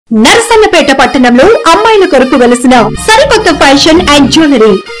నరసన్నపేట పట్టణంలో అమ్మాయిల కొరకు వెలసిన సరికొత్త fashion and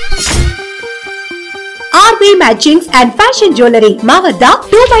jewellery RB matchings and fashion jewellery మా వద్ద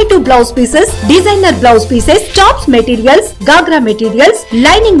 2x2 blouse pieces, designer blouse pieces, tops materials, ghagra materials,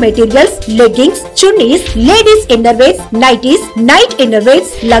 lining materials, leggings, chunnis, ladies inner wears, nighties, night inner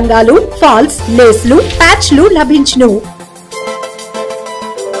wears, లంగాలు, falls, లేస్లు, ప్యాచ్లు లభించును.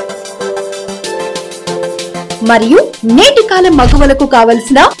 మరియు నేటి కాలం మగవలకు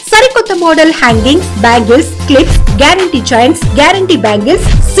కావలసిన సరికొత్త model hangings, bangles, clips, guarantee chains, guarantee bangles,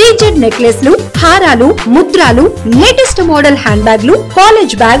 CZ నెక్లెస్లు, హారాలు, ముద్రాలు, latest model hand బ్యాగ్లు,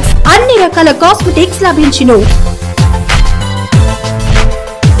 college bags, అన్ని రకాల కాస్మెటిక్స్ లభించును.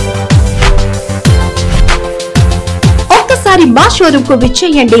 ఒక్కసారి మా షోరూమ్ కు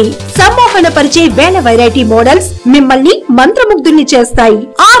విచ్చేయండి. సమ్మోహన పరిచే వేల వెరైటీ మోడల్స్ మిమ్మల్ని మంత్రముగ్ధుల్ని చేస్తాయి.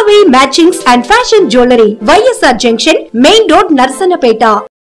 RV matchings and fashion jewellery, YSR junction, main road, Narasannapeta.